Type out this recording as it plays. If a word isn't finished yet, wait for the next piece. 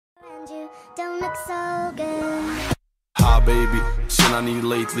so good. Ha baby, sina ni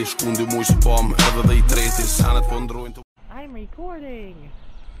lately, shkundi mu që pom, edhe dhe I treti, sanet po ndrojnë të... I'm recording!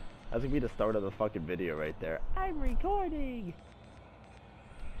 That's gonna be the start of the fucking video right there. I'm recording!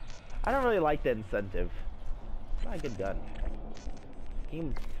 I don't really like the incentive. It's not a good gun.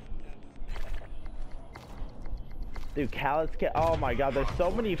 Dude, Callus oh my god, there's so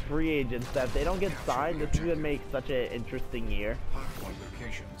many free agents that if they don't get signed, this is gonna make such an interesting year.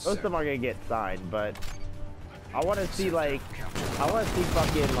 Most of them are gonna get signed, but I wanna see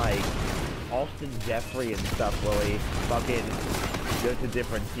fucking like Austin Jeffrey and stuff, Willie. Fucking go to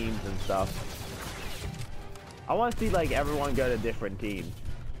different teams and stuff. I wanna see like everyone go to different teams.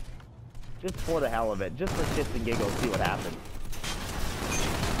 Just for the hell of it. Just for shits and giggles, see what happens.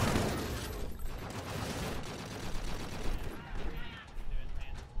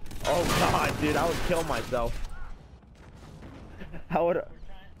 Oh god, dude, I would kill myself. I would...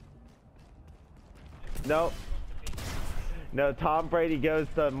 No. No, Tom Brady goes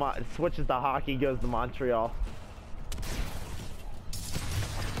to... switches to hockey, goes to Montreal.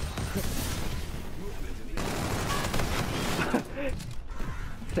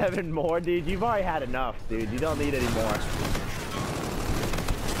 Seven more, dude? You've already had enough, dude. You don't need any more.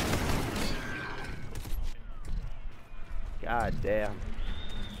 God damn.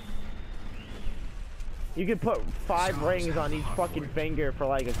 You could put 5 rings on each fucking finger for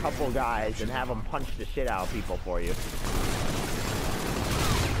like a couple guys and have them punch the shit out of people for you.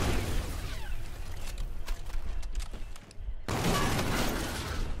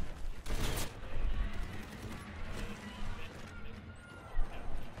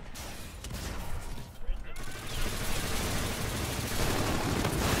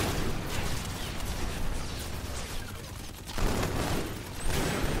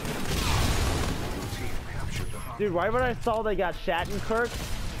 Dude, right when I saw they got Shattenkirk,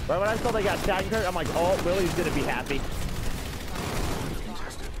 I'm like, oh, Willie's gonna be happy.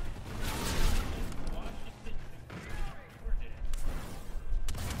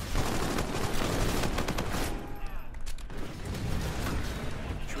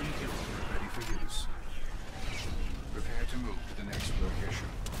 Ready for use. Prepare to move to the next location.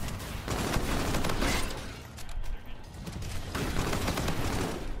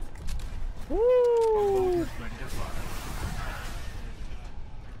 Woo!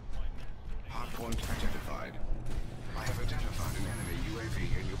 Hardpoint identified. I have identified an enemy UAV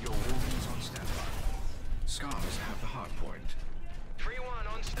and your warriors on standby. Scars have the hardpoint.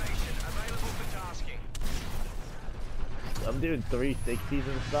 3-1 on station, available for tasking. I'm doing 360s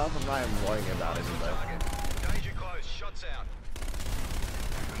and stuff. I'm not even worrying about it anymore. Danger close, shots out.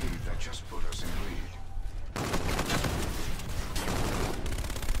 I believe that just put us in lead.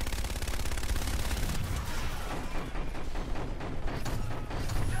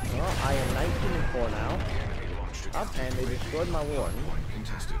 Well, I am 19-4 now. Up, and they destroyed my warden.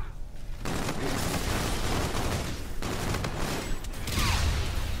 Contested.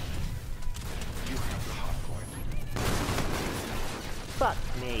 You have the hard point. Fuck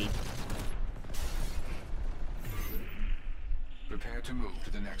me. Prepare to move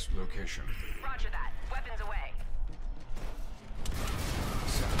to the next location. Roger that. Weapons away.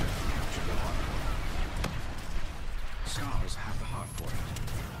 Sector capture the hard point. Scars have the hard point.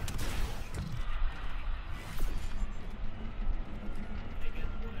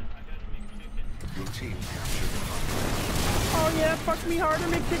 Your team captured the hard point. Oh yeah, fuck me harder,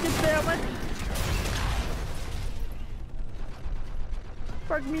 McChicken sandwich.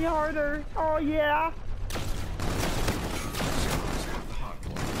 Fuck me harder. Oh yeah. Scars have the hard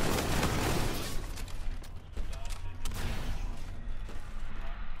point.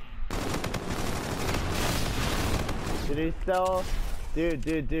 Do they sell... Dude,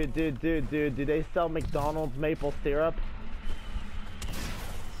 do they sell McDonald's maple syrup?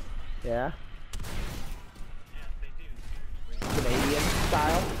 Yeah? Canadian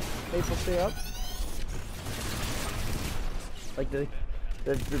style maple syrup? Like the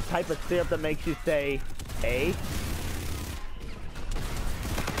type of syrup that makes you say, A?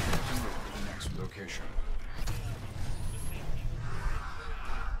 The next location.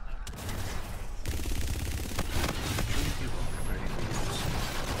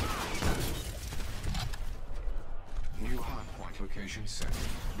 New hardpoint location set.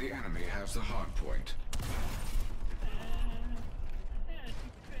 The enemy has the hardpoint.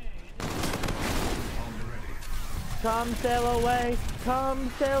 Come sail away,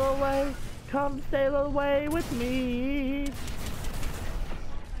 come sail away, come sail away with me.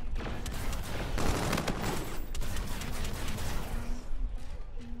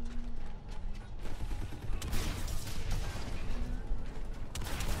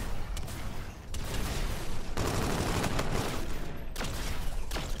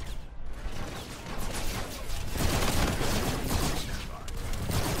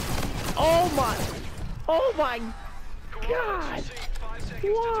 my! Oh my God!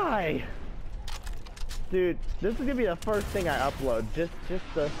 Why? Dude, this is gonna be the first thing I upload. Just.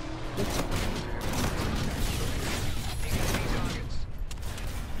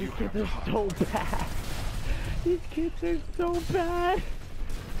 These kids are so bad. These kids are so bad.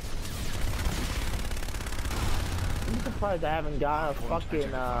 I'm surprised I haven't got a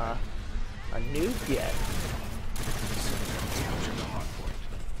fucking a nuke yet.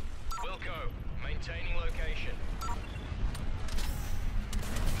 Wilco, maintaining location.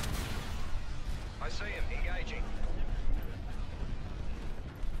 I see him, engaging.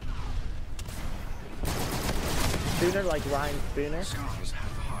 Spooner like Ryan Spooner. Scars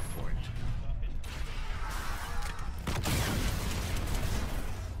have the hard point.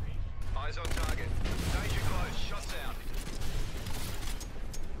 Eyes on target. Danger close, shots out.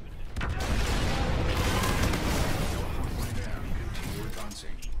 Halfway down, continue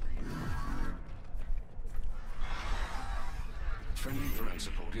advancing. Friendly drone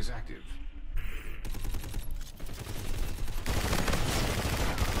support is active.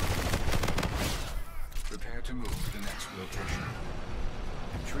 Prepare to move to the next location.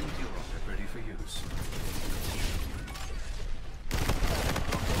 Trinity rocket ready for use.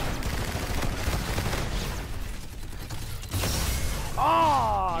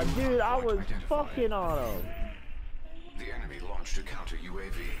 Oh, dude, I was fucking on him. The enemy launched a counter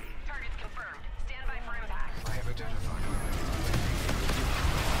UAV. Targets confirmed. Stand by for impact. I have identified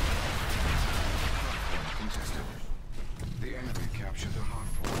contested. The enemy captured the hard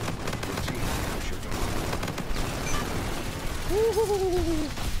point. Your team captured the hard point.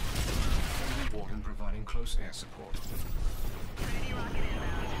 Warden providing close air support. Trinity rocket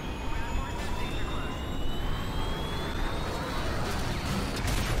inbound. Ground forces danger close.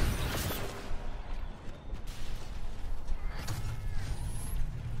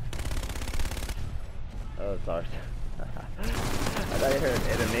 Oh, sorry. I thought you heard an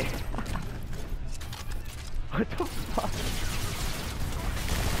enemy. What the fuck?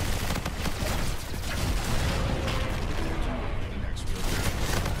 The next location.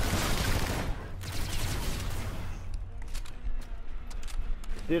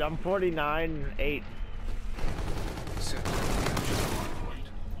 Dude, I'm 49-8. Set to capture the hard point.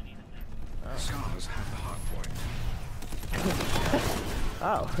 Scars have the hard point.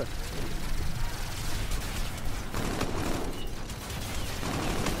 Oh.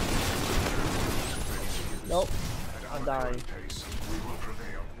 Nope. I'm dying. Pace, we will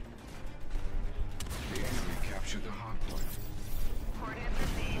prevail. The enemy captured the hard point. Coordinates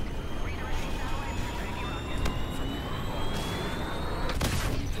received. Redirecting satellites for Trinity rocket.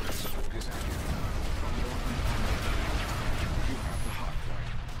 Friendly drone support is active. From your you have the hard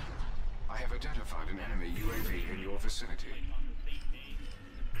point. I have identified an enemy UAV in your vicinity.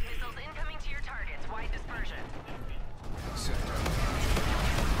 Missiles incoming to your targets. Wide dispersion. Set down.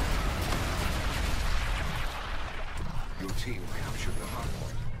 Your team captured the hard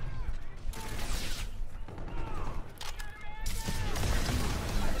point.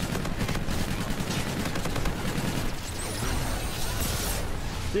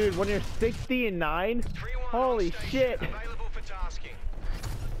 Dude, when you're 60-9, 3-1 holy on station, shit. Available for tasking.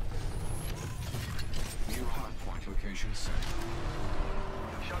 New hard point location set.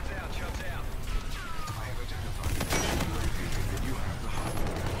 Shots out, shots out. I have identified an enemy UAV and you have the hard point.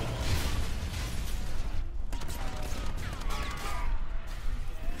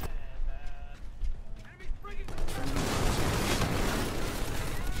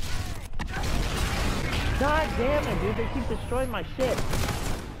 God damn it, dude. They keep destroying my shit.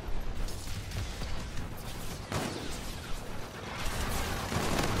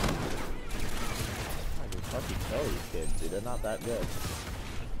 I just fucking kill these kids, dude. They're not that good.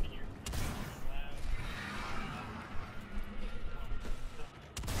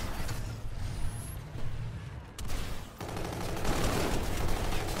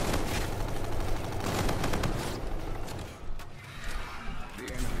 The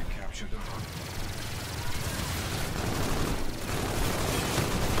enemy captured the hard point.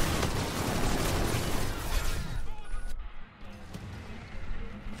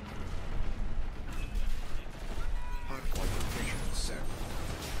 Hard point location set.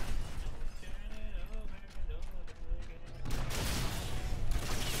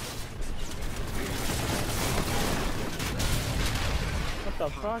 What the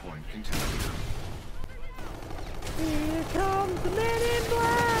Hard fuck? point contaminated. Here comes the Men in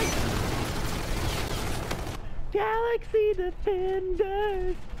Black! Galaxy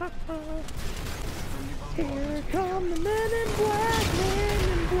Defenders! Here come the Men in Black, Men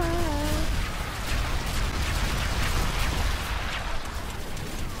in Black!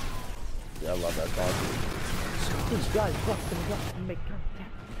 These guys busting up and make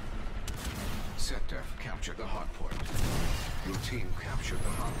contact. SetDef captured the hard point. Your team captured the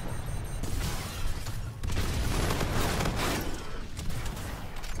hard point.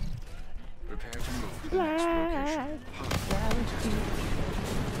 Prepare to move to the next location. Hard point contested.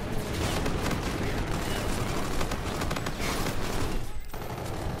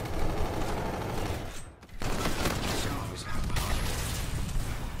 Stars have the hard point.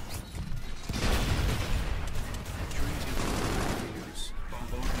 During use,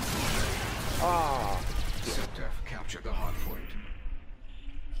 bombardment. Ah. SetDef captured the hard point.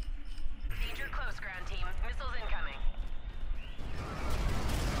 Danger close, ground team. Missiles incoming.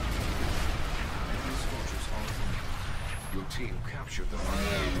 This fortress offline. Your team captured the hard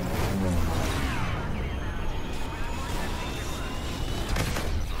point.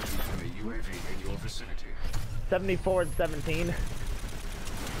 Enemy UAV in your vicinity. 74 and 17.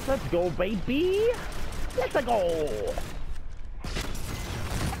 Let's go, baby. Let's go.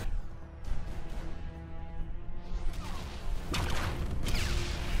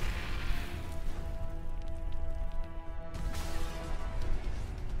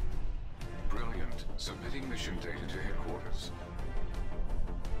 Brilliant. Submitting mission data to headquarters.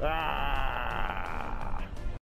 Ah.